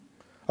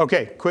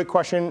Okay, quick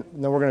question,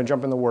 and then we're going to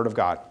jump in the Word of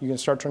God. You can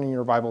start turning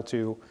your Bible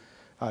to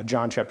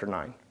John chapter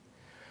 9.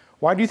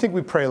 Why do you think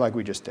we pray like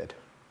we just did?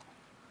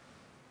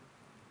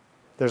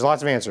 There's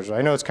lots of answers.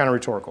 I know it's kind of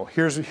rhetorical.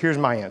 Here's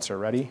my answer.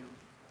 Ready?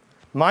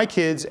 My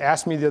kids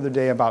asked me the other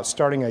day about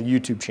starting a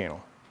YouTube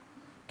channel.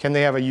 Can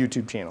they have a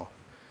YouTube channel?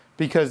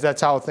 Because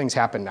that's how things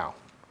happen now.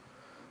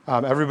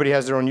 Everybody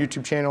has their own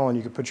YouTube channel, and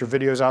you can put your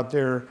videos out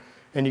there,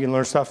 and you can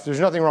learn stuff. There's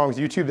nothing wrong with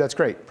YouTube. That's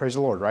great. Praise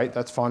the Lord, right?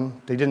 That's fun.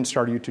 They didn't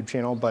start a YouTube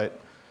channel, but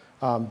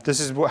this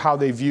is how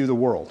they view the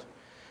world.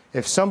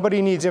 If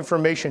somebody needs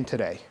information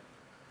today,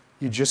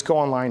 you just go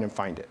online and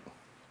find it,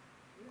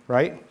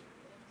 right?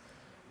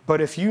 But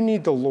if you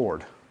need the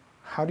Lord,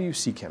 how do you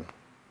seek him?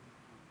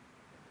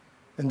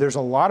 And there's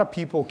a lot of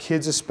people,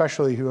 kids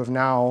especially, who have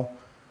now,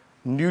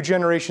 new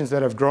generations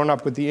that have grown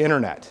up with the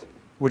internet,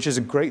 which is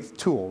a great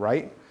tool,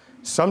 right?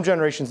 Some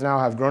generations now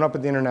have grown up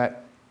with the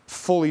internet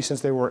fully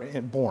since they were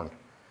born.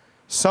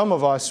 Some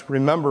of us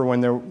remember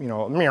when there,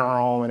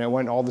 meow, and it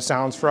went all the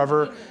sounds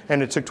forever,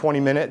 and it took 20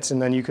 minutes, and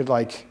then you could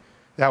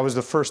that was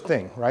the first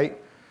thing, right?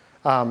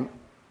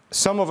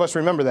 Some of us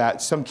remember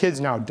that. Some kids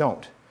now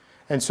don't.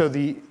 And so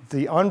the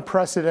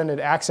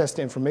unprecedented access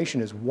to information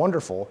is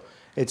wonderful.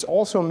 It's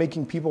also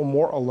making people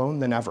more alone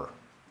than ever.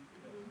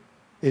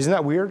 Isn't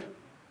that weird?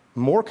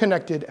 More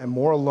connected and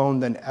more alone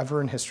than ever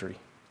in history.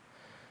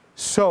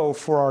 So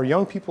for our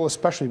young people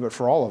especially, but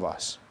for all of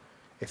us,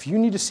 if you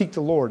need to seek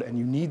the Lord and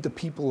you need the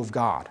people of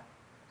God,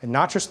 and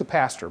not just the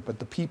pastor, but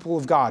the people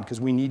of God, because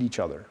we need each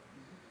other,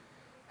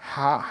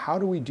 how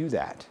do we do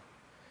that?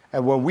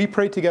 And when we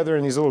pray together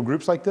in these little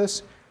groups like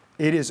this,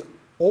 it is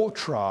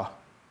ultra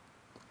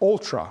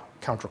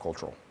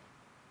countercultural.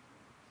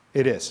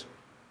 It is.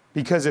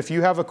 Because if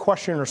you have a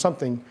question or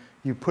something,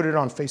 you put it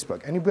on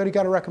Facebook. Anybody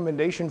got a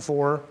recommendation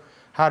for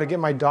how to get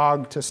my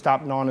dog to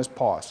stop gnawing his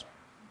paws?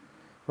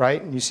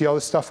 Right? And you see all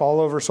this stuff all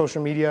over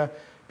social media.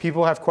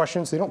 People have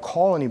questions. They don't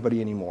call anybody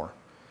anymore.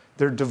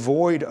 They're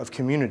devoid of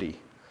community.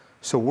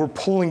 So we're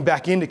pulling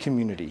back into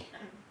community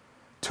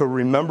to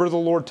remember the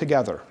Lord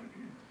together,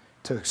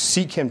 to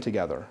seek him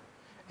together.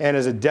 And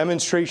as a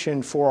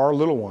demonstration for our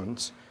little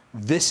ones,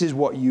 this is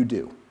what you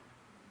do.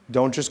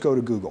 Don't just go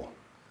to Google.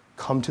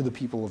 Come to the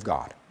people of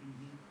God.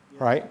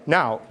 Right?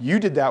 Now, you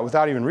did that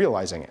without even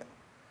realizing it.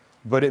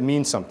 But it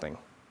means something.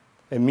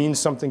 It means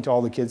something to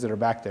all the kids that are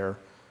back there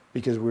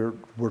because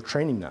we're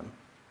training them.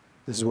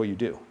 This is what you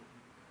do.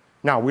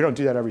 Now, we don't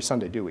do that every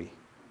Sunday, do we?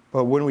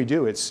 But when we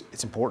do, it's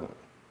important.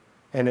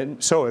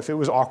 And so if it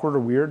was awkward or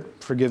weird,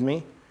 forgive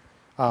me.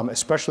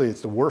 Especially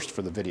it's the worst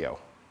for the video.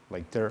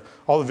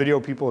 All the video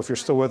people, if you're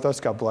still with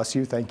us, God bless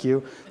you, thank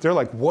you. They're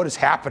like, what is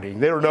happening?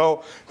 They don't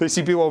know. They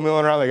see people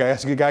milling around like,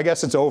 I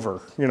guess it's over.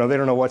 They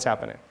don't know what's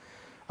happening.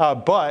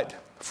 But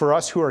for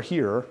us who are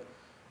here,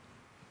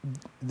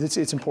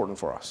 it's important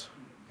for us.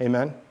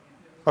 Amen?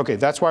 Okay,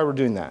 that's why we're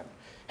doing that.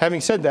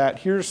 Having said that,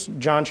 here's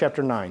John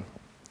chapter 9.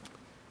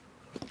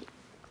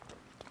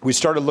 We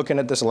started looking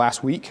at this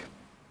last week.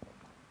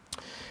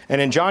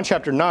 And in John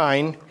chapter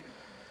 9,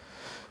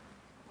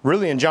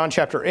 really in John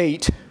chapter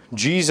 8,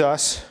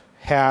 Jesus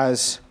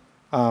has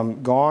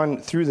gone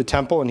through the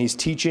temple and he's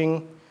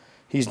teaching.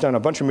 He's done a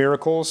bunch of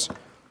miracles.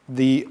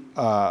 The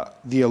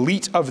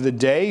elite of the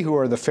day, who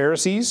are the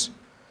Pharisees,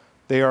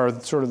 they are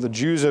sort of the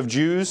Jews of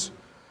Jews.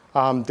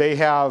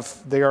 They are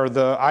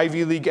the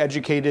Ivy League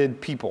educated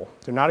people.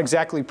 They're not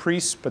exactly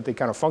priests, but they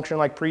kind of function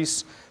like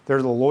priests.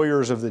 They're the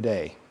lawyers of the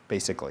day,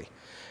 basically.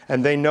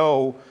 And they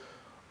know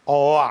a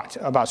lot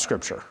about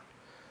Scripture.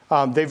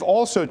 They've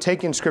also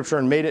taken Scripture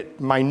and made it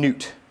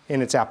minute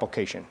in its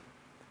application.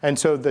 And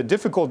so the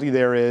difficulty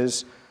there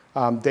is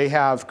they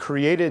have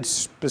created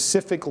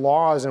specific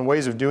laws and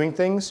ways of doing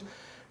things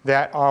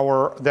that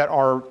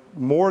are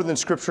more than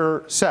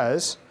Scripture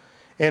says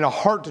in a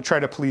heart to try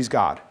to please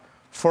God.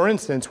 For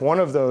instance, one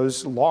of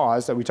those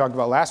laws that we talked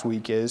about last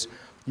week is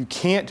you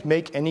can't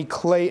make any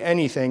clay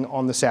anything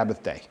on the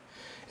Sabbath day.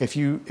 If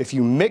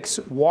you mix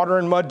water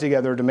and mud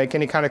together to make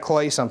any kind of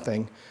clay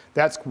something,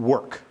 that's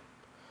work.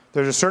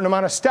 There's a certain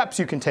amount of steps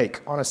you can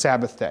take on a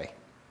Sabbath day.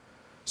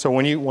 So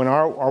when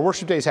our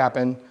worship days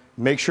happen,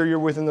 make sure you're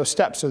within those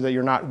steps so that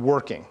you're not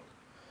working.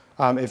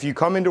 If you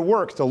come into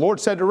work, the Lord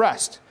said to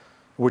rest,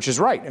 which is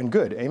right and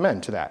good.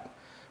 Amen to that.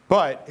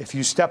 But if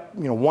you step,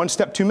 one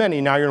step too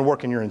many, now you're in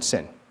work and you're in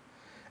sin.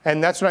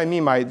 And that's what I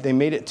mean by they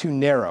made it too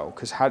narrow,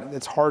 because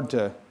it's hard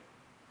to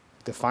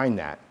define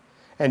that.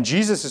 And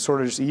Jesus is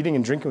sort of just eating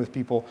and drinking with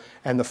people,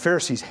 and the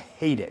Pharisees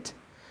hate it.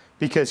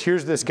 Because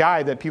here's this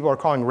guy that people are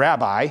calling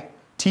rabbi,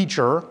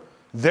 teacher.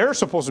 They're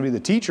supposed to be the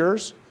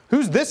teachers.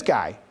 Who's this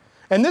guy?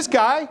 And this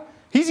guy,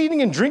 he's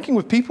eating and drinking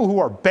with people who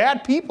are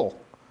bad people.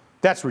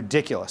 That's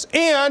ridiculous.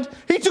 And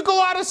he took a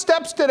lot of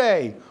steps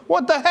today.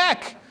 What the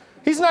heck?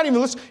 He's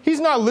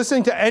not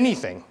listening to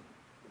anything.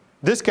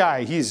 This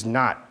guy, he is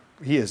not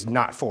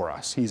for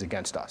us. He's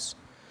against us.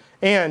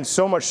 And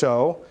so much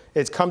so,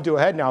 it's come to a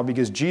head now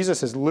because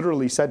Jesus has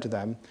literally said to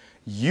them,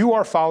 you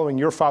are following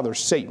your father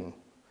Satan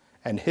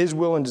and his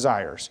will and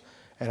desires,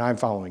 and I'm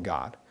following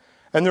God.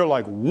 And they're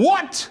like,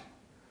 what?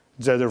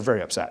 So they're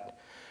very upset.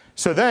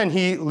 So then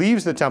he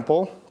leaves the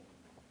temple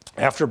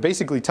after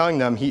basically telling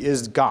them he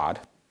is God.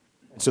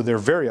 So they're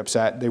very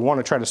upset. They want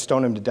to try to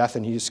stone him to death,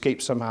 and he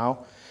escapes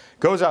somehow.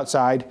 Goes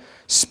outside,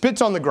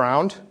 spits on the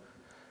ground,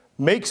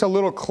 makes a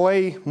little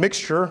clay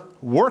mixture,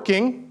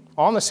 working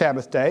on the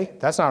Sabbath day.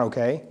 That's not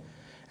okay.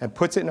 And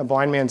puts it in a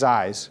blind man's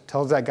eyes,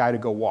 tells that guy to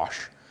go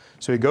wash.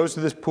 So he goes to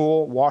this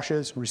pool,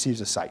 washes,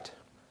 receives a sight.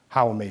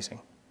 How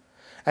amazing.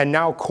 And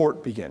now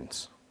court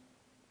begins.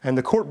 And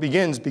the court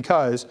begins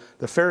because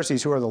the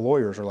Pharisees, who are the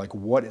lawyers, are like,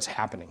 what is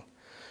happening?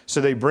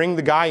 So they bring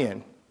the guy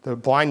in, the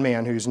blind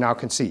man who now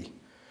can see.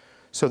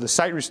 So the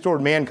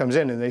sight-restored man comes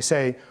in, and they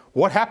say,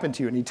 what happened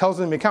to you? And he tells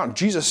them the account.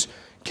 Jesus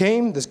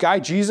came, this guy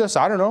Jesus,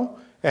 I don't know,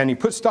 and he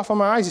put stuff on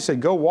my eyes. He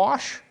said, go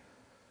wash.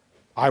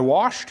 I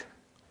washed,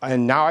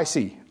 and now I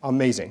see.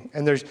 Amazing.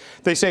 And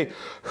they say,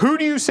 who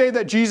do you say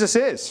that Jesus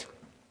is?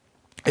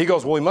 He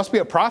goes, well, he must be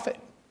a prophet.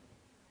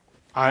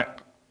 I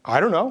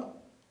don't know.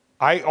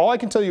 All I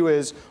can tell you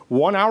is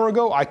 1 hour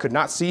ago, I could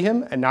not see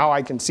him, and now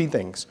I can see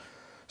things.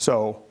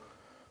 So,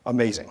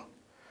 amazing.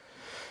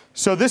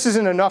 So this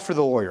isn't enough for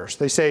the lawyers.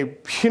 They say,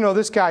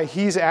 this guy,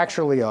 he's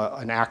actually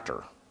an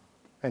actor,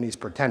 and he's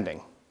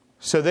pretending.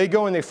 So they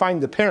go and they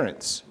find the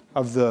parents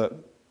of the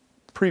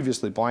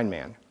previously blind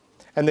man.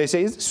 And they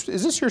say, is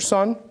this your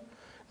son?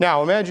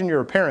 Now, imagine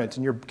you're a parent,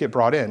 and you get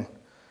brought in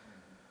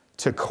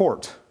to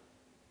court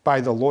by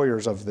the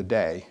lawyers of the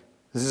day.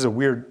 This is a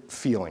weird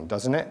feeling,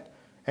 doesn't it?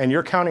 And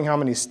you're counting how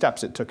many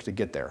steps it took to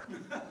get there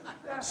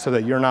so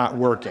that you're not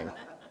working.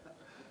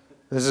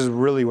 This is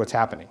really what's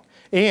happening.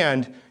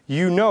 And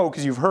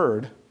because you've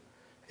heard,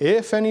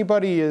 if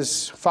anybody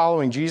is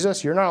following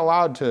Jesus, you're not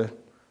allowed to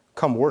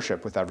come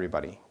worship with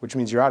everybody, which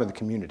means you're out of the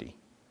community,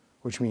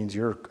 which means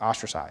you're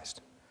ostracized.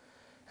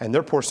 And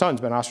their poor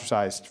son's been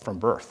ostracized from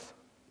birth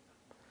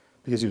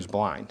because he was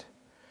blind.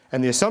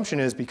 And the assumption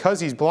is because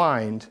he's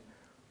blind,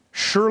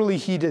 surely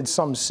he did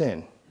some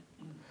sin.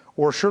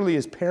 Or surely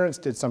his parents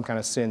did some kind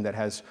of sin that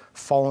has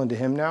fallen to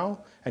him now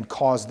and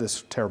caused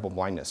this terrible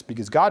blindness.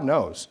 Because God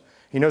knows.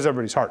 He knows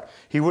everybody's heart.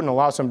 He wouldn't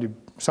allow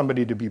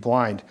somebody to be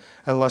blind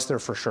unless they're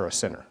for sure a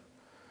sinner.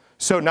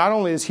 So not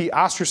only is he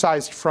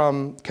ostracized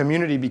from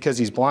community because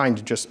he's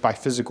blind just by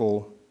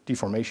physical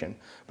deformation,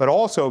 but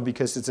also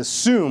because it's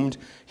assumed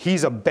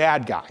he's a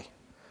bad guy.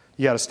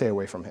 You got to stay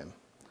away from him.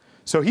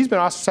 So he's been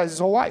ostracized his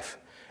whole life.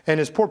 And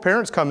his poor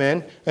parents come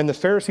in, and the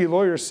Pharisee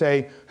lawyers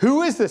say,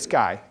 who is this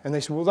guy? And they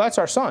say, well, that's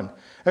our son.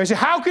 And they say,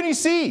 how can he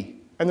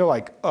see? And they're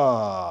like,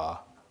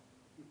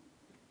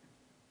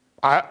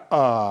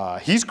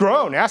 he's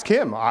grown. Ask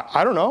him.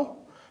 I don't know.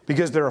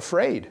 Because they're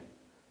afraid.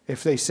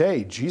 If they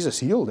say Jesus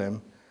healed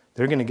him,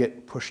 they're going to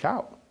get pushed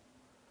out.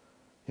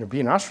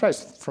 Being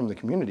ostracized from the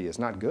community is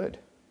not good.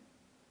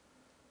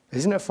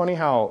 Isn't it funny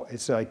how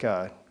it's like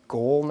a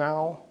goal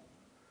now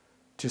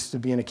just to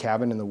be in a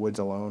cabin in the woods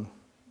alone?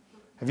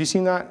 Have you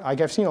seen that?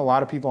 I've seen a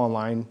lot of people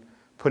online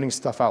putting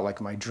stuff out like,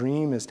 my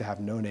dream is to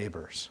have no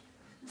neighbors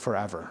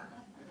forever.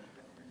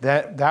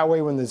 That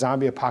way when the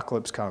zombie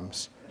apocalypse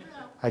comes,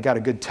 I got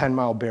a good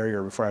 10-mile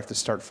barrier before I have to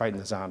start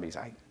fighting the zombies.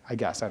 I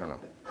guess, I don't know.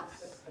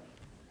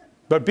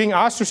 But being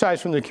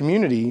ostracized from the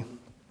community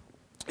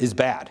is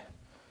bad.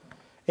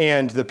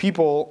 And the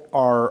people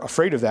are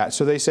afraid of that.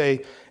 So they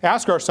say,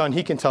 ask our son,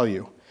 he can tell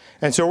you.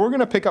 And so we're going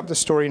to pick up the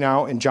story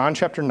now in John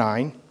chapter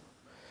 9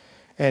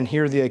 and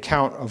hear the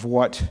account of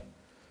what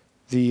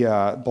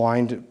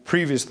the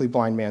previously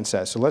blind man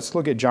says. So let's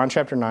look at John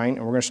chapter 9, and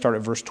we're going to start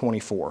at verse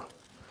 24.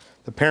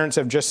 The parents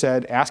have just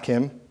said, ask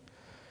him.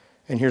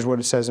 And here's what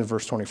it says in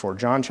verse 24.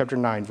 John chapter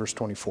 9, verse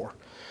 24.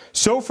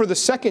 So for the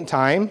second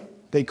time,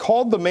 they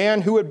called the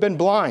man who had been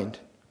blind.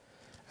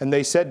 And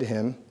they said to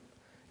him,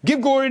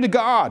 give glory to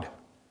God.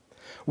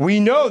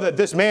 We know that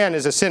this man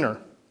is a sinner.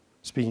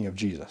 Speaking of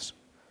Jesus.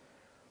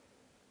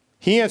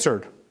 He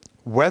answered,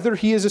 whether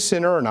he is a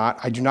sinner or not,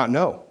 I do not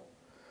know.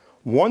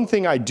 One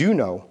thing I do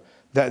know,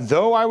 that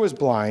though I was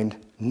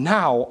blind,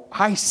 now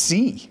I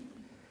see.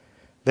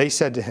 They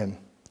said to him,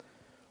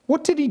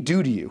 what did he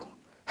do to you?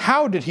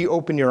 How did he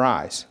open your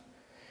eyes?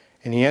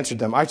 And he answered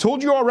them, I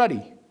told you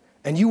already,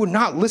 and you would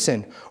not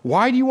listen.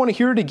 Why do you want to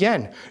hear it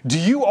again? Do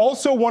you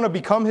also want to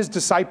become his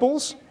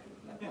disciples?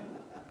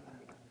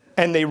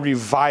 And they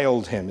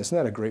reviled him. Isn't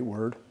that a great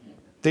word?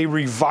 They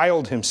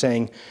reviled him,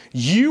 saying,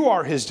 you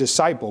are his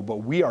disciple, but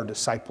we are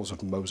disciples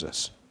of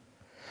Moses.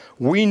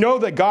 We know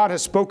that God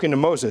has spoken to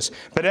Moses,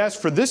 but as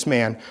for this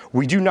man,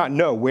 we do not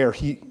know where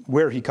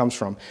he comes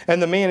from.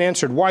 And the man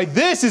answered, why,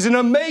 this is an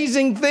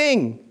amazing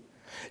thing.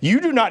 You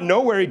do not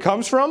know where he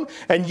comes from,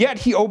 and yet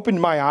he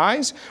opened my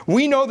eyes.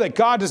 We know that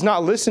God does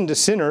not listen to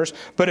sinners,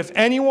 but if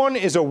anyone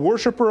is a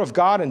worshiper of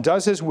God and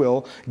does his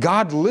will,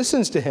 God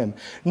listens to him.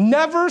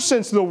 Never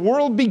since the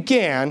world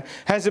began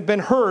has it been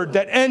heard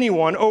that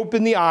anyone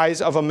opened the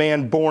eyes of a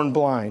man born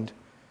blind.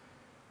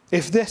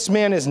 If this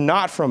man is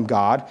not from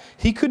God,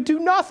 he could do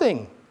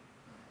nothing.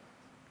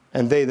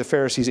 And they, the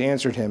Pharisees,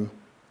 answered him,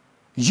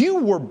 you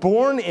were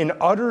born in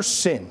utter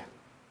sin,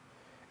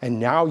 and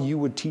now you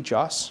would teach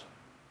us?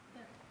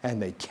 And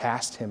they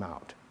cast him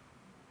out.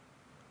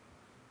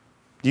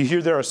 Do you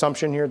hear their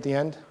assumption here at the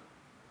end?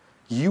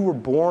 You were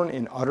born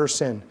in utter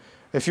sin.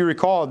 If you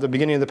recall at the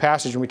beginning of the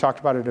passage, and we talked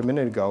about it a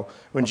minute ago,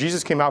 when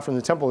Jesus came out from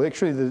the temple,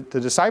 actually the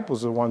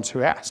disciples are the ones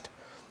who asked.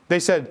 They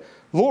said,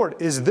 Lord,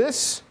 is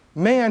this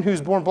man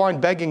who's born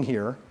blind begging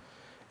here,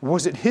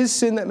 was it his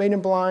sin that made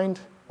him blind,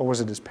 or was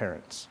it his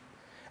parents?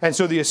 And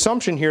so the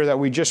assumption here that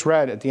we just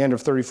read at the end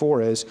of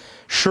 34 is,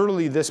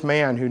 surely this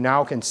man who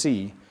now can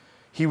see,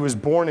 he was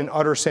born in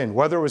utter sin.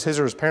 Whether it was his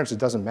or his parents, it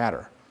doesn't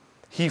matter.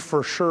 He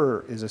for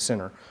sure is a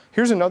sinner.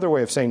 Here's another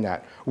way of saying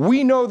that.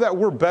 We know that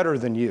we're better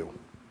than you.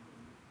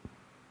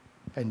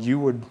 And you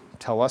would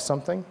tell us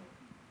something?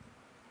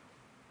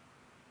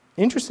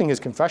 Interesting his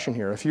confession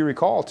here. If you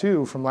recall,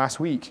 too, from last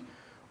week,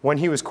 when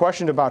he was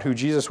questioned about who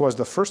Jesus was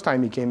the first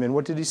time he came in,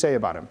 what did he say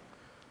about him?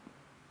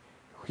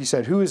 He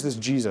said, who is this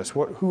Jesus?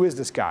 Who is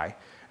this guy?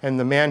 And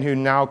the man who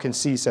now can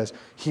see says,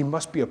 he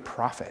must be a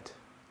prophet.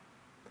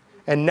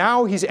 And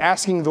now he's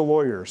asking the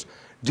lawyers,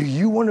 do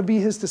you want to be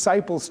his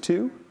disciples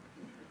too?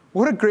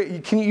 What a great,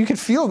 you can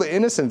feel the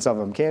innocence of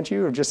him, can't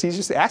you? He's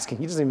just asking.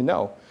 He doesn't even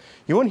know.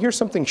 You want to hear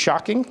something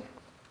shocking?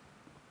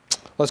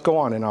 Let's go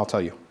on and I'll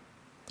tell you.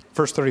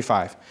 Verse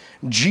 35.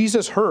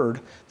 Jesus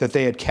heard that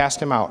they had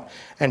cast him out.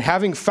 And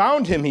having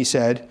found him, he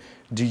said,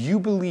 do you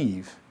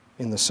believe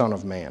in the Son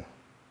of Man?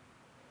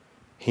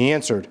 He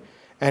answered,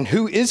 and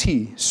who is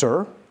he,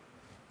 sir,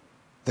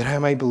 that I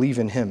may believe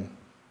in him?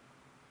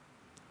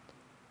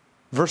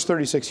 Verse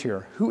 36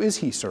 here. Who is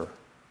he, sir?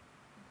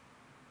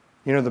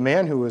 You know, the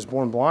man who was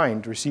born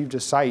blind received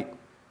his sight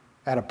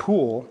at a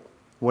pool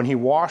when he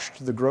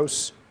washed the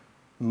gross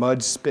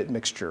mud spit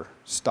mixture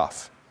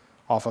stuff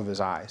off of his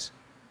eyes.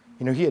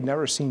 You know, he had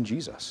never seen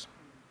Jesus.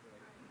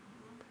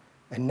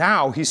 And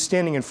now he's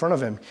standing in front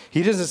of him.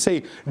 He doesn't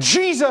say,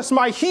 Jesus,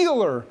 my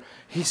healer.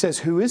 He says,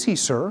 who is he,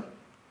 sir?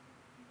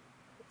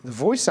 The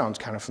voice sounds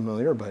kind of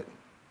familiar, but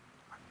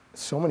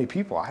so many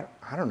people, I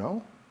don't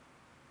know.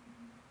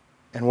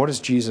 And what does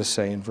Jesus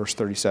say in verse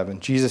 37?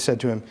 Jesus said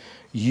to him,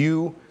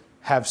 you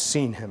have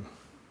seen him,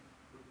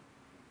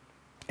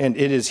 and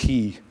it is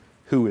he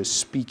who is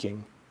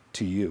speaking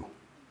to you.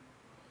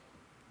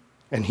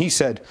 And he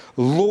said,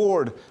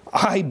 Lord,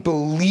 I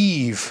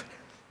believe.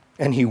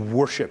 And he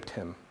worshiped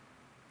him.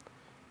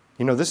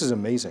 You know, this is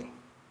amazing.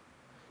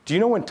 Do you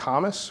know when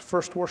Thomas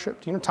first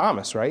worshiped? You know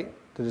Thomas, right?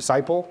 The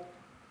disciple?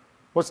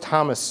 What's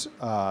Thomas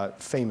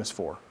famous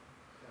for?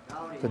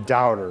 The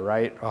doubter,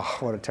 right? Oh,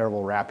 what a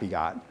terrible rap he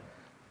got.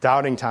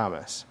 Doubting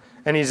Thomas.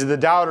 And he's the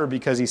doubter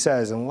because he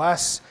says,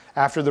 unless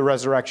after the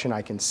resurrection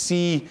I can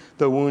see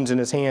the wounds in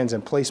his hands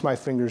and place my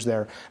fingers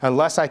there,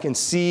 unless I can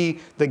see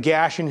the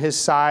gash in his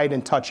side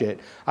and touch it,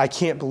 I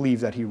can't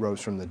believe that he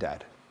rose from the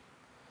dead.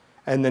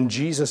 And then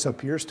Jesus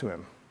appears to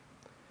him.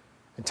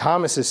 And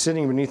Thomas is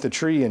sitting beneath the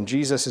tree and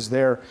Jesus is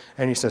there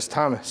and he says,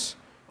 Thomas,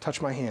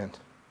 touch my hand.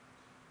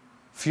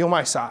 Feel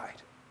my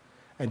side.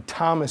 And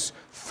Thomas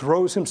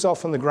throws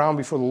himself on the ground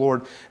before the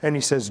Lord and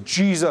he says,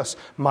 Jesus,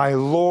 my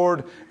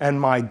Lord and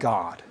my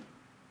God.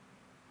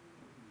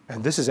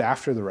 And this is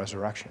after the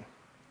resurrection.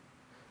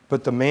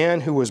 But the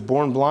man who was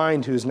born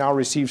blind, who has now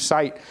received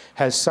sight,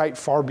 has sight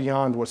far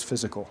beyond what's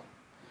physical.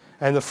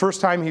 And the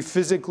first time he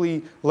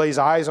physically lays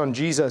eyes on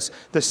Jesus,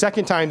 the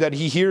second time that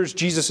he hears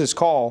Jesus'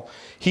 call,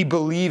 he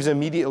believes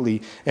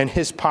immediately, and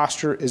his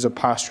posture is a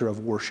posture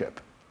of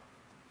worship.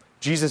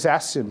 Jesus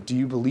asks him, do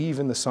you believe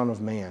in the Son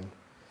of Man,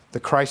 the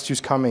Christ who's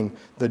coming,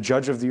 the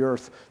judge of the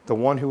earth, the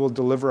one who will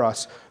deliver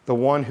us, the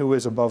one who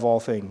is above all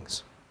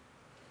things?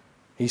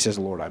 He says,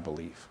 Lord, I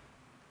believe.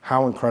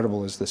 How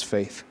incredible is this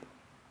faith?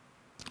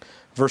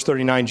 Verse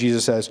 39,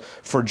 Jesus says,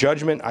 for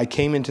judgment I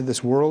came into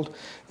this world,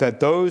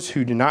 that those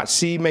who do not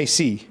see may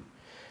see,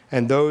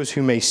 and those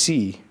who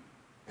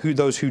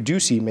do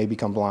see may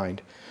become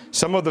blind.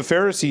 Some of the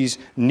Pharisees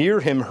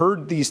near him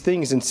heard these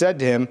things and said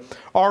to him,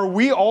 are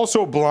we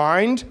also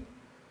blind?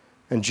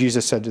 And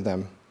Jesus said to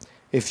them,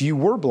 if you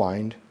were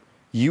blind,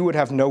 you would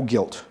have no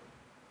guilt.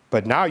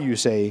 But now you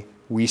say,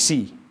 we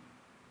see,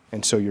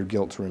 and so your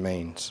guilt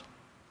remains.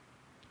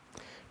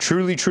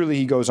 Truly, truly,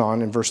 he goes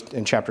on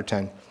in chapter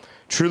 10.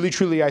 Truly,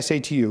 truly, I say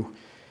to you,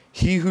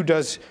 he who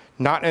does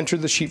not enter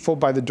the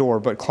sheepfold by the door,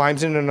 but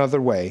climbs in another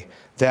way,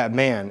 that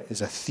man is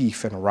a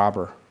thief and a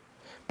robber.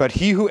 But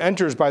he who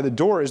enters by the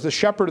door is the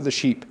shepherd of the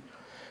sheep.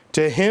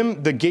 To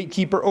him the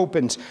gatekeeper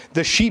opens.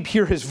 The sheep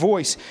hear his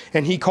voice,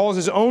 and he calls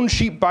his own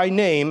sheep by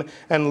name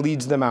and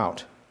leads them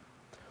out.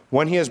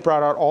 When he has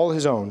brought out all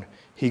his own,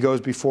 he goes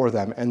before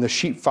them, and the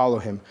sheep follow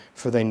him,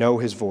 for they know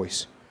his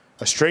voice.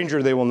 A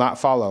stranger they will not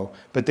follow,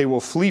 but they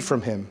will flee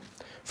from him,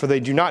 for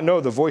they do not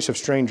know the voice of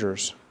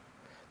strangers.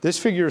 This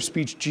figure of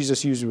speech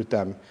Jesus used with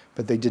them,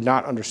 but they did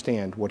not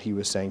understand what he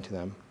was saying to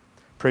them.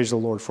 Praise the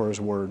Lord for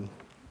his word.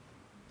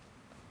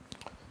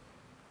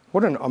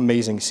 What an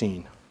amazing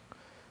scene.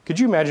 Could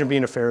you imagine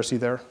being a Pharisee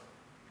there?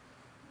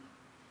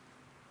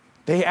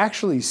 They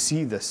actually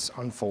see this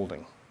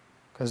unfolding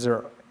because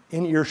they're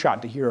in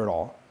earshot to hear it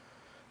all.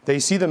 They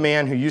see the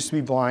man who used to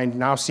be blind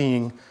now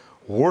seeing,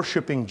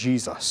 worshiping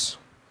Jesus.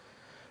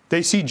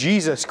 They see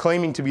Jesus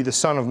claiming to be the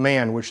Son of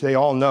Man, which they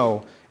all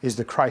know is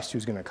the Christ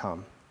who's going to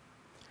come.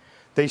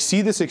 They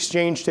see this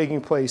exchange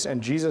taking place,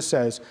 and Jesus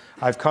says,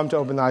 I've come to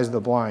open the eyes of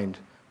the blind,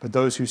 but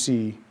those who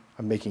see,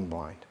 I'm making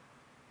blind.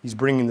 He's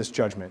bringing this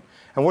judgment.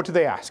 And what do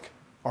they ask?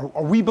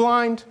 Are we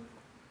blind?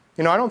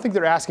 I don't think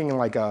they're asking in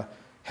like a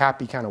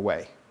happy kind of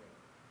way.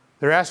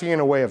 They're asking in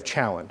a way of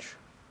challenge.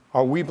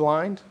 Are we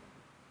blind?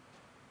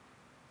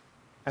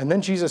 And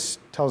then Jesus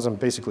tells them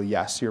basically,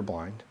 yes, you're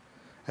blind.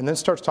 And then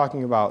starts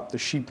talking about the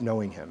sheep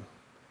knowing him.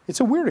 It's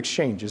a weird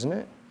exchange, isn't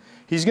it?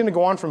 He's going to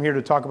go on from here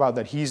to talk about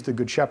that he's the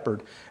good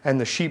shepherd, and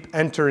the sheep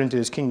enter into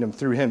his kingdom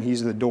through him.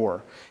 He's the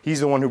door.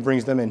 He's the one who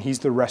brings them in. He's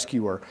the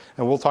rescuer.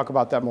 And we'll talk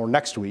about that more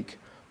next week.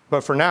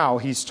 But for now,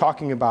 he's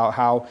talking about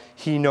how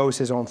he knows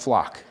his own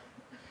flock.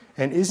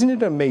 And isn't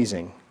it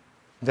amazing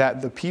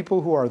that the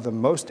people who are the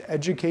most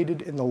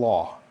educated in the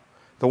law,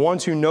 the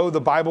ones who know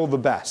the Bible the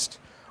best,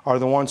 are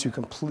the ones who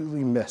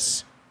completely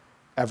miss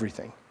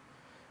everything.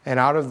 And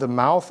out of the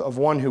mouth of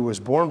one who was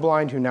born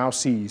blind, who now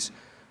sees,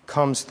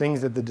 comes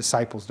things that the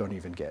disciples don't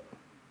even get.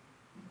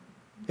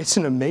 It's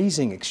an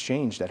amazing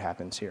exchange that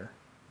happens here.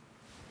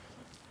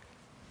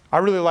 I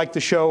really like the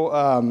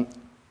show,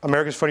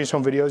 America's Funniest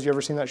Home Videos. You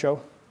ever seen that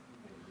show?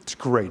 It's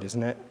great,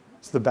 isn't it?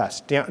 It's the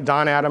best.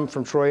 Don Adam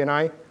from Troy and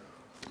I,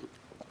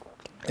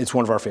 it's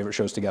one of our favorite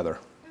shows together.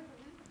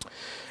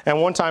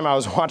 And one time I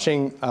was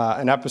watching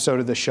an episode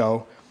of the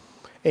show,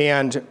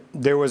 and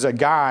there was a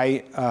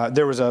guy.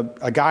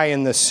 A guy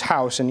in this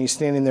house, and he's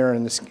standing there,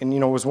 and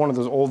it was one of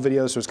those old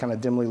videos, so it was kind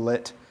of dimly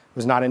lit. It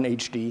was not in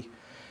HD,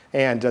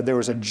 and there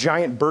was a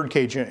giant bird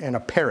cage, and a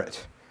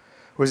parrot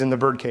was in the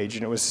bird cage,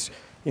 and it was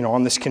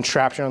on this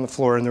contraption on the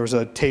floor, and there was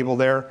a table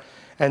there,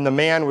 and the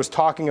man was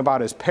talking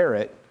about his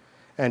parrot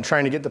and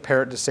trying to get the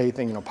parrot to say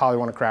things, probably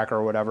want a cracker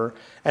or whatever.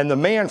 And the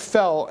man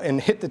fell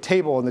and hit the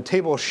table, and the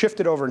table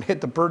shifted over and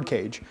hit the bird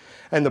cage,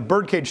 and the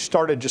bird cage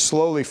started just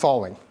slowly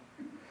falling.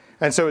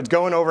 And so it's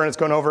going over and it's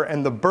going over,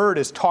 and the bird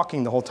is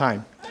talking the whole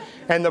time.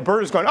 And the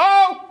bird is going,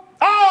 oh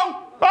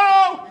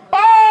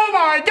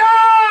my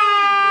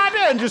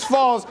God, and just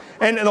falls,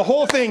 and the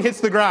whole thing hits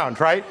the ground,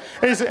 right?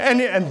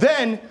 And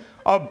then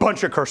a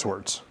bunch of curse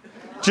words.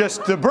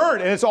 Just the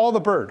bird, and it's all the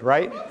bird,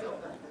 right?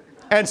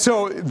 And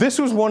so this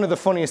was one of the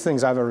funniest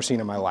things I've ever seen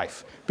in my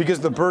life, because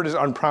the bird is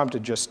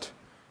unprompted just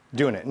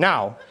doing it.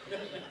 Now,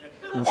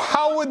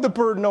 how would the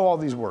bird know all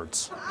these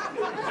words?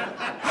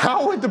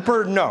 How would the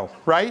bird know,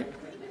 right?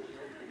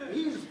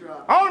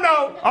 Oh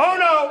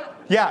no.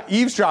 Yeah,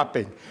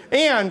 eavesdropping.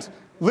 And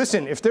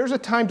listen, if there's a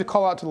time to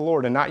call out to the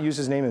Lord and not use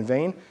his name in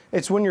vain,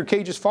 it's when your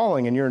cage is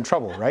falling and you're in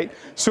trouble, right?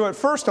 So at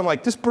first I'm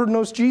like, this bird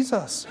knows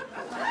Jesus.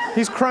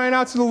 He's crying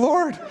out to the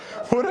Lord.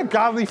 What a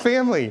godly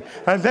family.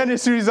 And then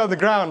as soon as he's on the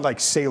ground, like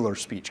sailor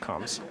speech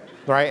comes,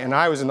 right? And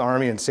I was in the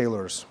army, and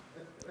sailors,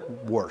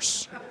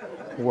 worse.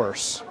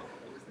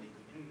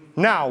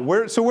 Now,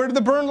 where did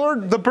the bird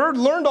learn? The bird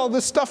learned all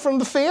this stuff from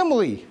the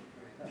family.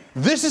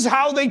 This is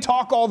how they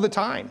talk all the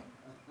time.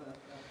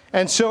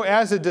 And so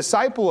as a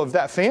disciple of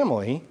that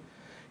family,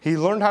 he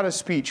learned how to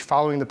speak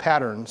following the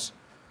patterns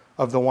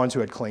of the ones who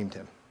had claimed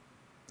him.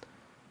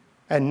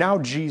 And now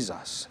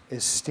Jesus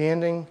is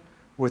standing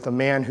with a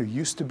man who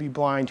used to be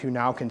blind, who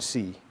now can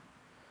see.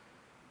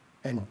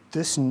 And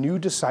this new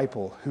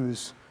disciple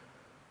who's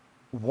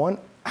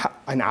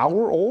an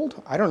hour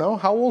old? I don't know.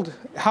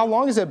 How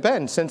long has it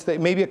been since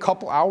maybe a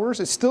couple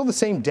hours? It's still the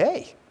same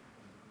day.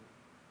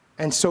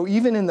 And so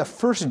even in the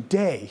first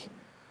day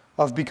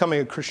of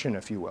becoming a Christian,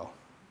 if you will,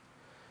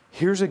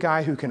 here's a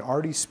guy who can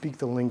already speak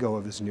the lingo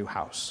of his new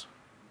house.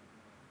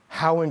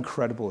 How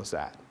incredible is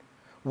that?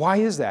 Why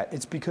is that?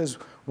 It's because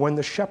when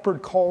the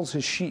shepherd calls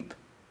his sheep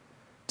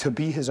to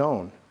be his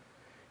own,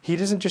 he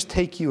doesn't just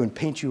take you and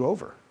paint you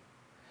over.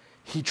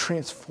 He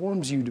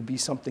transforms you to be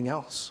something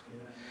else.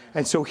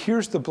 And so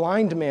here's the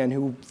blind man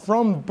who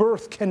from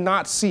birth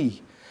cannot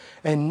see,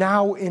 and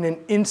now in an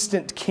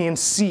instant can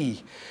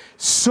see.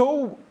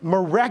 So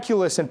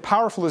miraculous and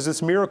powerful is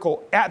this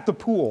miracle at the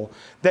pool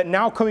that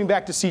now coming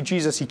back to see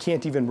Jesus, he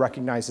can't even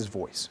recognize his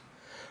voice.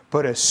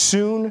 But as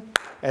soon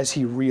as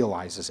he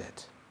realizes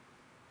it,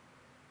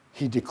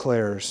 he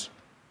declares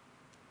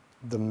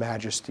the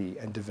majesty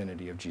and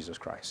divinity of Jesus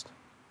Christ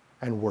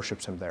and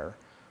worships him there,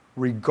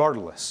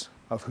 regardless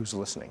of who's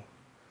listening.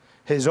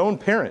 His own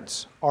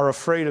parents are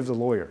afraid of the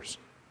lawyers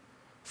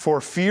for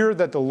fear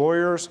that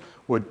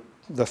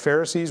the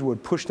Pharisees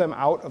would push them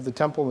out of the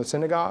temple and the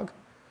synagogue.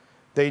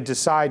 They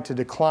decide to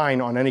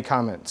decline on any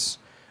comments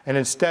and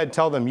instead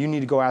tell them, you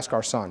need to go ask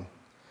our son.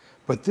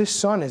 But this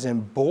son is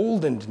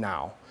emboldened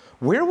now.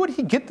 Where would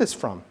he get this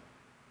from?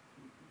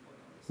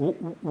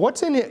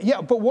 What's in it?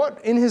 Yeah, but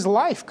what in his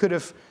life could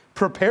have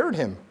prepared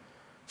him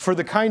for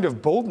the kind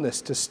of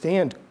boldness to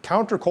stand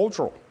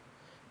countercultural,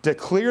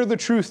 declare the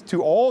truth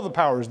to all the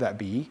powers that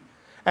be,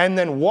 and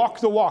then walk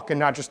the walk and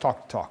not just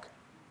talk the talk?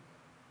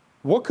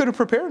 What could have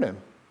prepared him?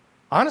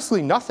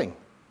 Honestly, nothing.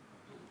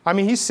 I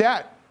mean, he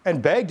sat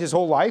and begged his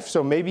whole life,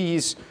 so maybe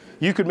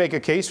you could make a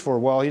case for,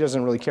 well, he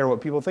doesn't really care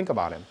what people think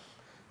about him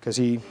because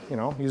he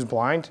was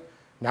blind.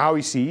 Now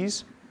he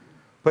sees.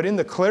 But in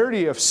the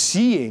clarity of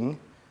seeing,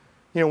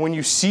 when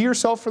you see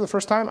yourself for the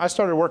first time, I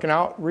started working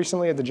out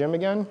recently at the gym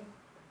again.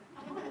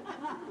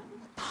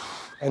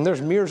 And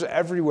there's mirrors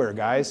everywhere,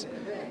 guys.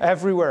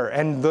 Everywhere.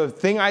 And the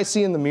thing I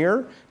see in the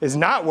mirror is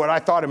not what I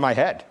thought in my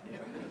head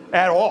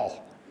at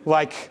all.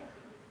 Like,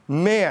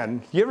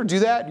 man, you ever do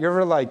that? You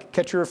ever like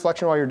catch your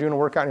reflection while you're doing a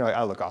workout and you're like,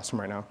 I look awesome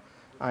right now.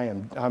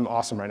 I'm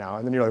awesome right now.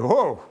 And then you're like,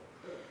 whoa,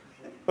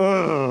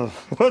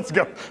 let's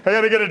go. I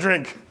got to get a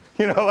drink.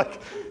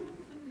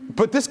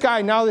 But this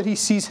guy, now that he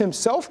sees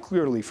himself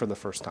clearly for the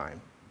first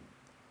time,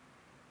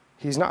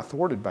 he's not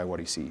thwarted by what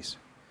he sees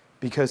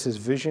because his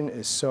vision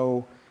is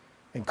so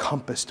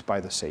encompassed by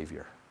the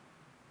Savior.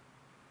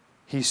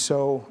 He's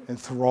so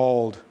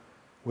enthralled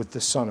with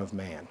the Son of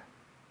Man.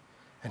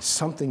 And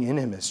something in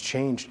him has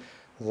changed.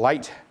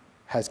 Light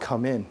has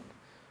come in.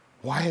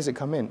 Why has it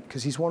come in?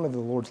 Because he's one of the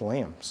Lord's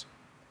lambs.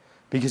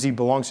 Because he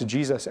belongs to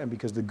Jesus and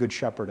because the Good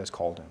Shepherd has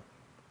called him.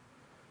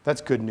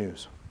 That's good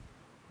news.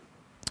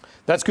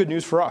 That's good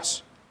news for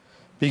us.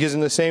 Because in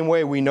the same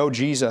way we know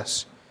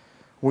Jesus,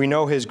 we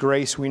know his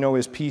grace, we know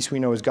his peace, we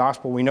know his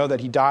gospel. We know that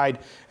he died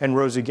and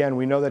rose again.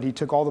 We know that he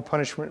took all the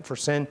punishment for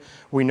sin.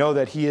 We know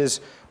that he is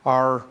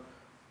our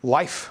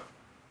life.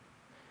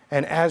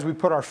 And as we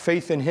put our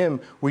faith in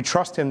him, we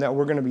trust him that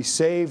we're going to be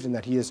saved and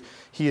that he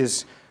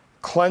has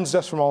cleansed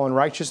us from all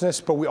unrighteousness.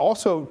 But we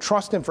also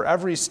trust him for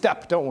every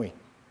step, don't we?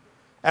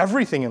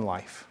 Everything in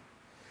life.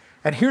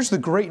 And here's the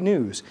great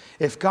news.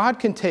 If God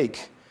can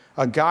take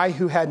a guy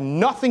who had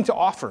nothing to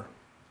offer,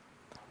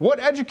 what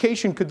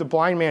education could the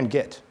blind man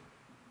get?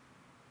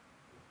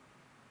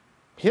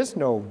 He has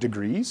no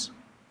degrees.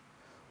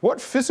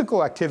 What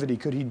physical activity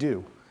could he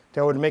do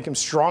that would make him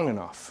strong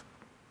enough?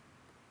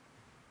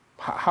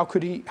 How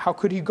could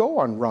he go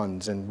on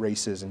runs and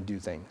races and do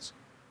things?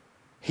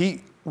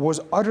 He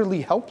was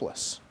utterly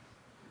helpless.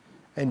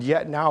 And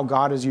yet now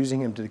God is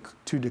using him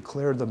to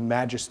declare the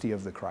majesty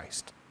of the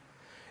Christ.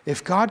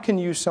 If God can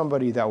use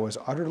somebody that was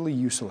utterly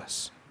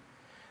useless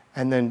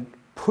and then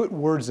put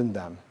words in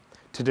them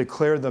to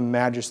declare the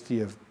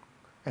majesty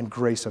and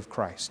grace of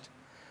Christ,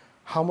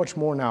 how much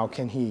more now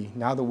can he,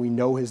 now that we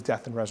know his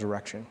death and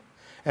resurrection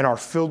and are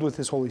filled with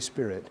his Holy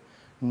Spirit,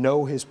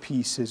 know his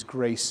peace, his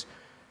grace,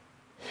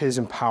 his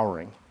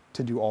empowering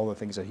to do all the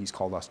things that he's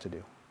called us to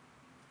do?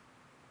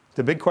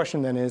 The big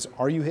question then is,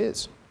 are you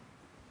his?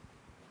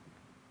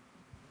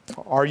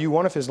 Are you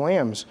one of his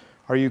lambs?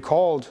 Are you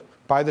called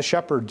by the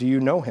shepherd? Do you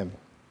know him?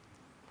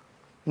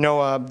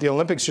 The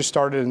Olympics just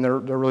started and they're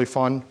really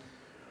fun.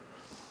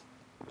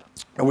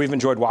 And we've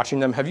enjoyed watching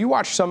them. Did you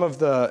watch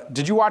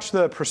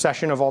the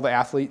procession of all the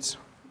athletes?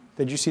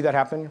 Did you see that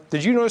happen?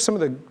 Did you notice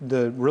some of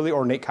the really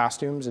ornate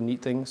costumes and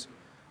neat things?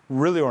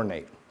 Really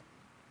ornate.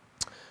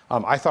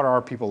 I thought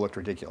our people looked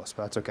ridiculous,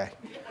 but that's okay.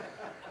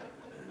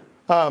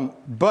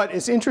 But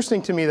it's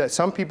interesting to me that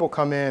some people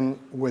come in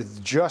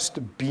with just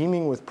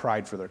beaming with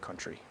pride for their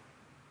country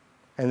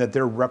and that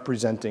they're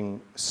representing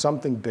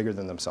something bigger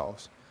than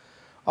themselves.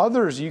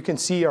 Others you can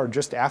see are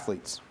just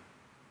athletes.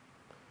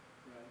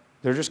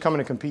 They're just coming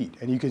to compete,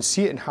 and you can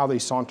see it in how they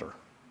saunter.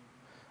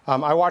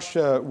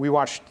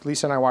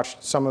 Lisa and I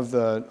watched some of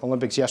the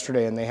Olympics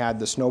yesterday, and they had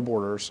the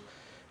snowboarders,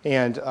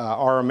 and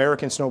our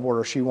American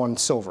snowboarder, she won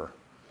silver.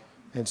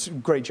 It's a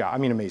great job. I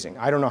mean, amazing.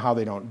 I don't know how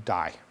they don't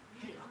die.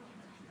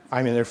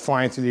 I mean, they're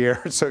flying through the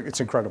air. So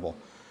it's incredible.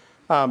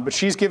 But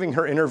she's giving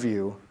her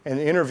interview, and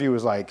the interview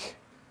was like,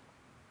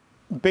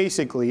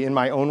 basically, in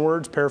my own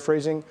words,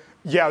 paraphrasing,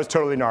 yeah, it was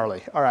totally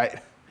gnarly. All right.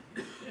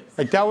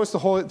 Like, that was the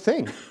whole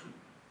thing.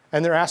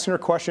 And they're asking her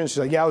questions. She's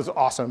like, yeah, it was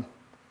awesome.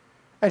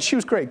 And she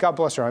was great. God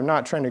bless her. I'm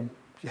not trying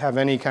to have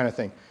any kind of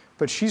thing.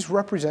 But she's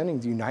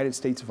representing the United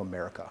States of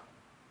America.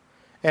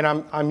 And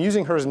I'm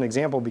using her as an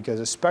example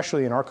because,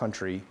 especially in our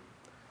country,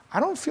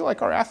 I don't feel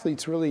like our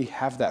athletes really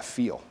have that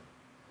feel.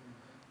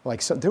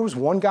 Like, so there was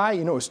one guy,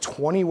 it was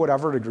 20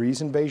 whatever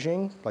degrees in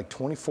Beijing, like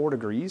 24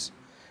 degrees.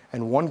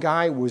 And one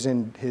guy was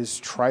in his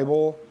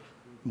tribal,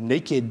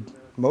 naked,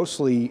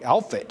 mostly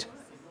outfit.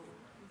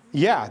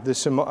 Yeah,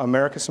 the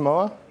America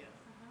Samoa.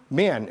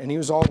 Man, and he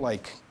was all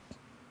like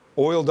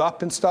oiled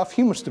up and stuff.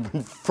 He must have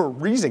been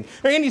freezing.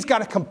 And he's got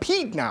to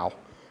compete now.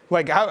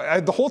 Like,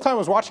 the whole time I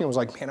was watching, I was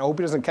like, man, I hope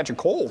he doesn't catch a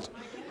cold.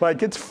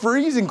 Like, it's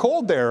freezing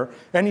cold there.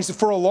 And he's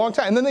for a long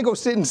time. And then they go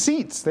sit in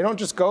seats. They don't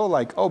just go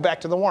like, oh,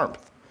 back to the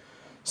warmth.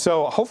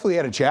 So hopefully he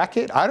had a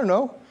jacket. I don't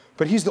know.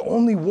 But he's the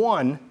only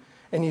one,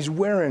 and he's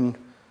wearing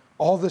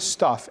all this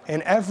stuff.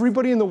 And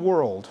everybody in the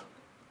world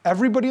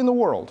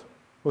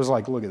was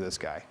like, look at this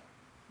guy.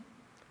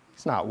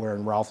 He's not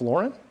wearing Ralph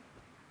Lauren.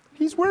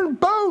 He's wearing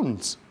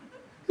Bones.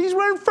 He's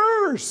wearing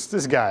furs,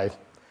 this guy.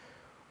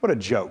 What a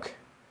joke.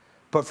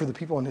 But for the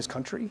people in his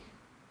country,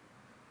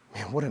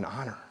 man, what an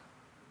honor.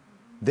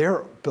 They're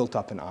built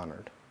up and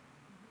honored.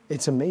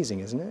 It's amazing,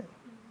 isn't it?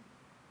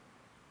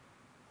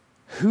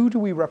 Who do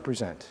we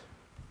represent?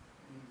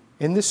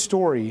 In this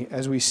story,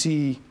 as we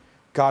see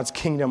God's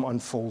kingdom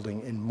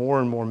unfolding in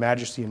more and more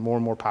majesty and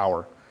more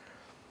power,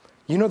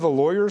 the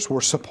lawyers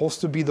were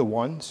supposed to be the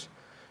ones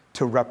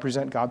to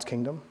represent God's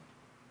kingdom.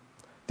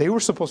 They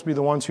were supposed to be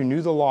the ones who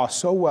knew the law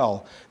so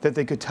well that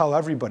they could tell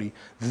everybody,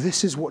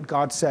 this is what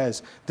God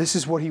says, this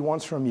is what he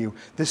wants from you,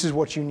 this is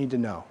what you need to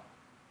know.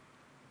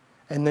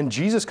 And then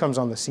Jesus comes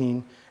on the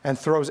scene and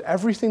throws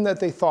everything that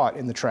they thought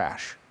in the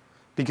trash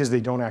because they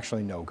don't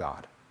actually know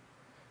God.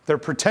 They're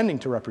pretending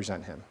to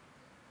represent him,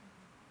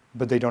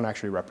 but they don't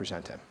actually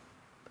represent him.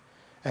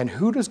 And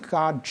who does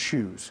God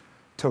choose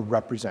to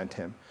represent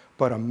him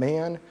but a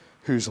man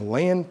who's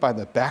laying by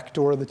the back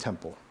door of the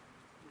temple,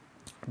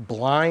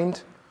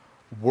 blind,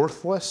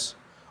 worthless,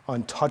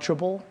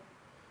 untouchable,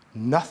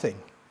 nothing.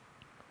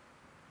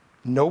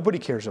 Nobody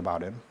cares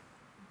about him.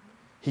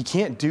 He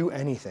can't do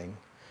anything.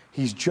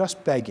 He's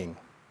just begging.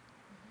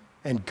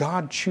 And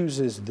God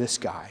chooses this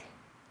guy.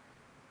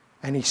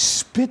 And he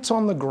spits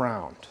on the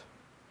ground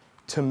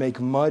to make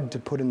mud to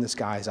put in this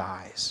guy's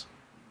eyes,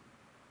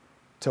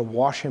 to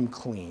wash him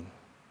clean.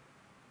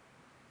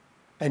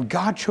 And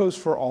God chose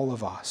for all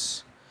of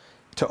us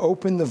to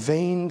open the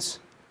veins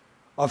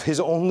of his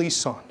only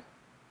Son,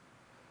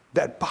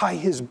 that by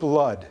his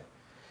blood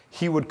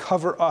he would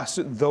cover us,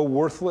 though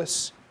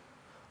worthless,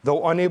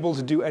 though unable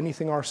to do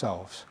anything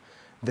ourselves,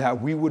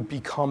 that we would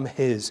become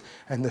his,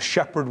 and the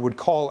shepherd would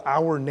call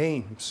our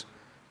names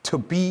to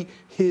be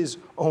his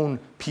own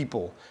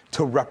people,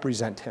 to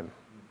represent him.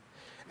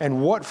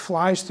 And what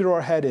flies through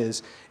our head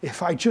is,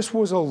 if I just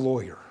was a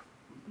lawyer,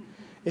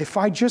 if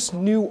I just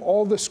knew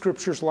all the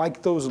scriptures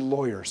like those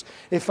lawyers,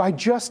 if I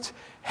just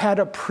had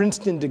a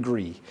Princeton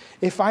degree,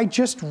 if I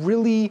just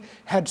really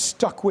had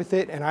stuck with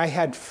it and I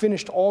had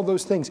finished all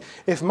those things,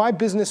 if my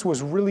business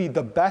was really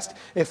the best,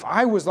 if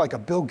I was like a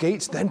Bill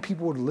Gates, then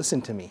people would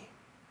listen to me.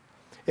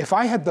 If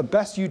I had the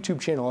best YouTube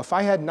channel, if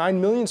I had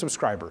 9 million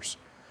subscribers,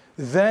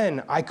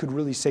 then I could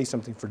really say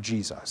something for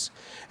Jesus.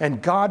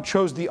 And God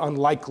chose the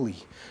unlikely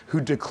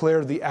who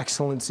declare the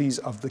excellencies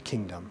of the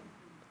kingdom.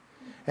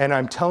 And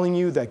I'm telling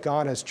you that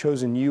God has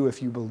chosen you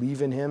if you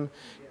believe in him,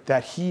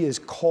 that he has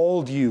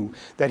called you,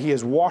 that he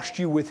has washed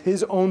you with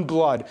his own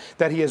blood,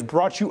 that he has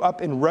brought you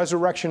up in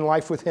resurrection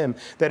life with him,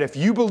 that if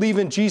you believe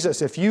in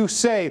Jesus, if you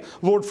say,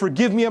 Lord,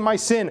 forgive me of my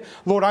sin,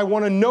 Lord, I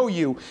want to know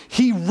you,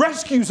 he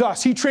rescues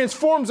us, he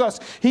transforms us,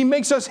 he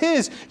makes us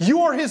his. You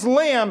are his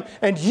lamb,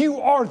 and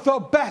you are the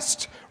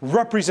best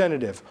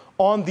representative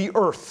on the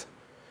earth.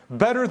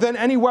 Better than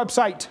any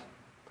website,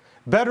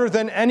 better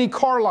than any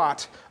car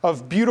lot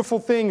of beautiful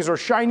things or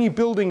shiny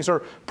buildings or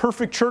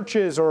perfect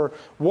churches or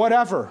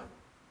whatever.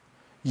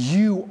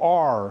 You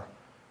are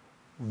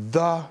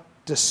the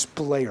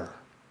displayer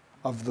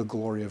of the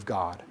glory of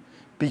God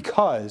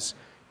because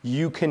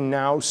you can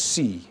now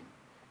see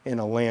in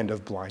a land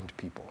of blind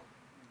people.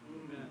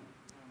 Amen.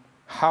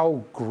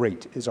 How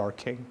great is our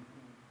King?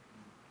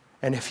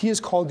 And if he has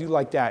called you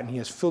like that and he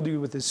has filled you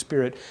with his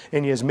Spirit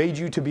and he has made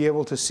you to be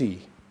able to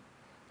see,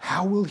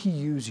 how will he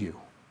use you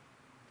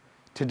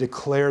to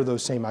declare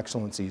those same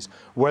excellencies,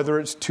 whether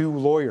it's to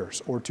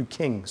lawyers or to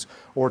kings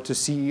or to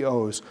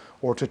CEOs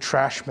or to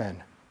trash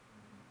men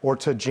or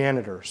to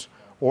janitors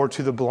or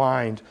to the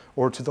blind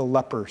or to the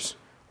lepers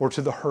or to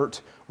the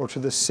hurt or to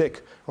the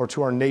sick or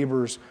to our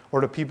neighbors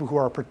or to people who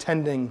are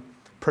pretending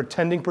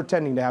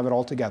to have it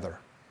all together.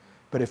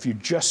 But if you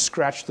just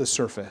scratch the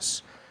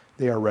surface,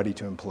 they are ready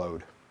to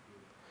implode.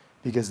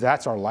 Because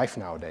that's our life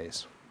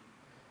nowadays.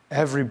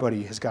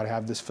 Everybody has got to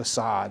have this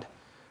facade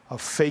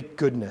of fake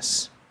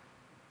goodness,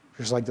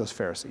 just like those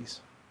Pharisees.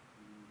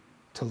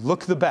 To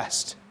look the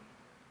best.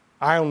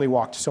 I only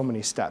walked so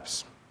many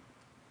steps.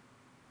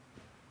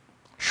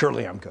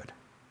 Surely I'm good.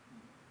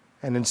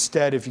 And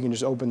instead, if you can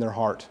just open their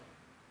heart,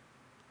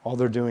 all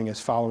they're doing is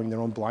following their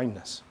own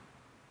blindness.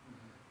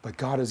 But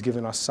God has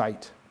given us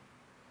sight.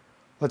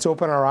 Let's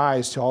open our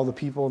eyes to all the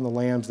people and the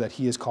lambs that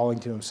he is calling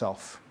to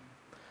himself.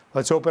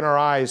 Let's open our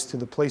eyes to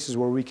the places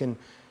where we can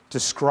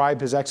describe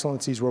his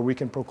excellencies, where we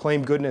can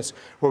proclaim goodness,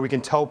 where we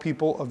can tell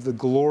people of the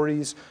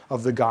glories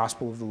of the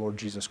gospel of the Lord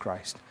Jesus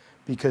Christ,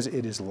 because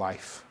it is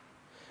life.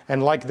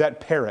 And like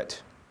that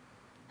parrot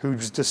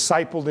who's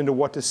discipled into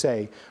what to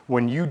say,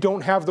 when you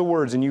don't have the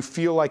words and you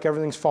feel like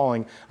everything's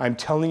falling, I'm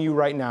telling you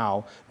right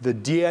now, the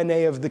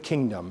DNA of the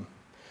kingdom,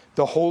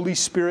 the Holy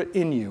Spirit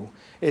in you,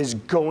 is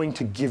going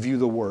to give you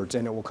the words,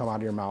 and it will come out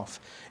of your mouth,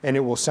 and it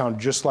will sound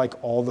just like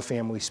all the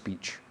family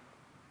speech,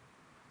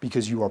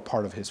 because you are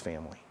part of his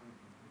family.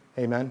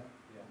 Amen?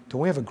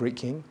 Don't we have a great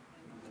King?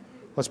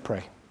 Let's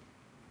pray.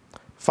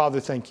 Father,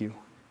 thank you.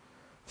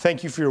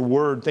 Thank you for your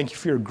word. Thank you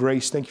for your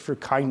grace. Thank you for your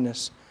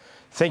kindness.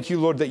 Thank you,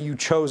 Lord, that you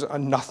chose a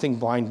nothing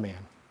blind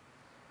man,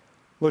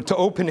 Lord, to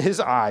open his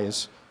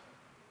eyes.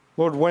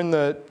 Lord, when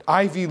the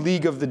Ivy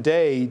League of the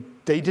day,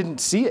 they didn't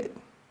see it.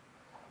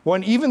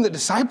 When even the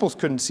disciples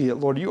couldn't see it,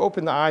 Lord, you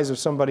opened the eyes of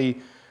somebody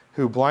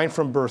who, blind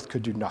from birth,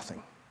 could do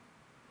nothing.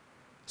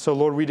 So,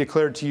 Lord, we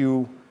declare to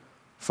you,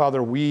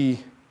 Father,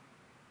 we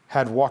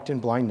had walked in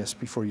blindness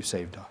before you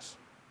saved us.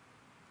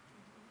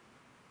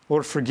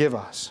 Lord, forgive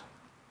us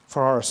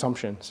for our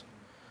assumptions.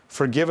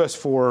 Forgive us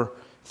for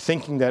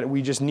thinking that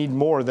we just need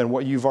more than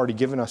what you've already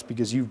given us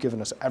because you've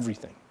given us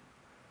everything.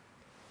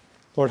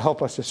 Lord,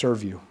 help us to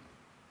serve you.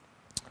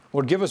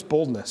 Lord, give us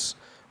boldness,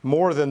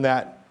 more than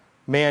that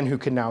man who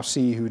can now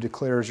see, who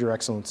declares your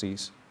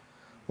excellencies.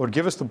 Lord,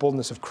 give us the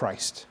boldness of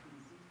Christ,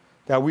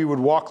 that we would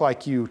walk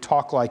like you,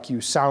 talk like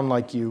you, sound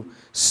like you,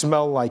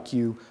 smell like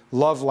you,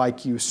 love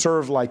like you,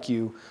 serve like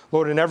you.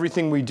 Lord, in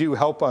everything we do,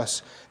 help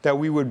us that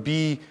we would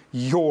be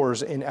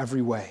yours in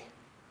every way.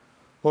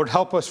 Lord,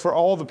 help us for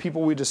all the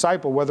people we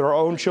disciple, whether our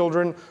own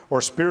children or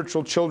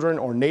spiritual children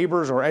or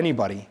neighbors or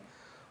anybody.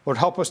 Lord,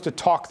 help us to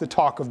talk the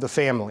talk of the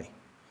family,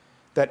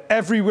 that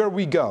everywhere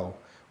we go,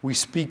 we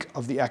speak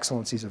of the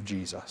excellencies of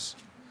Jesus,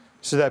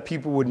 so that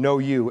people would know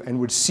you and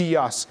would see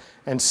us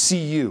and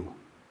see you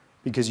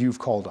because you've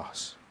called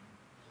us.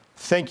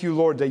 Thank you,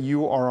 Lord, that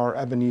you are our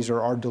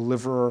Ebenezer, our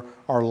deliverer,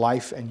 our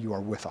life, and you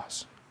are with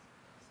us.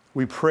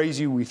 We praise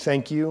you, we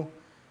thank you,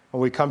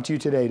 and we come to you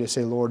today to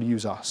say, Lord,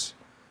 use us.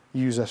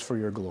 Use us for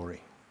your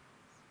glory.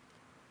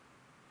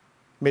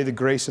 May the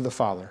grace of the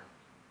Father,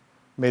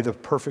 may the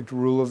perfect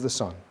rule of the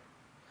Son,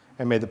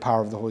 and may the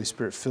power of the Holy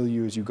Spirit fill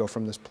you as you go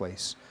from this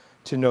place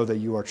to know that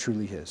you are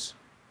truly his.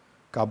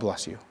 God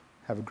bless you.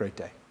 Have a great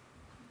day.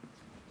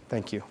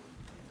 Thank you.